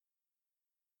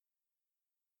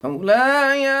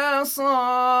مولاي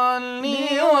صل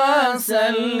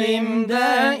وسلم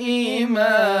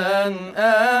دائما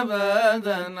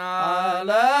أبدا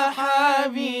على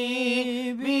حبيبك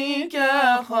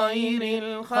خير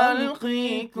الخلق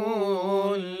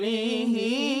كلهم.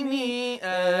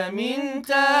 آمن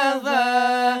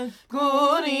تذكر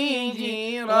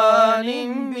جيران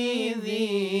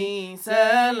بذي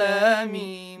سلام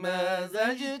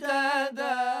مزجت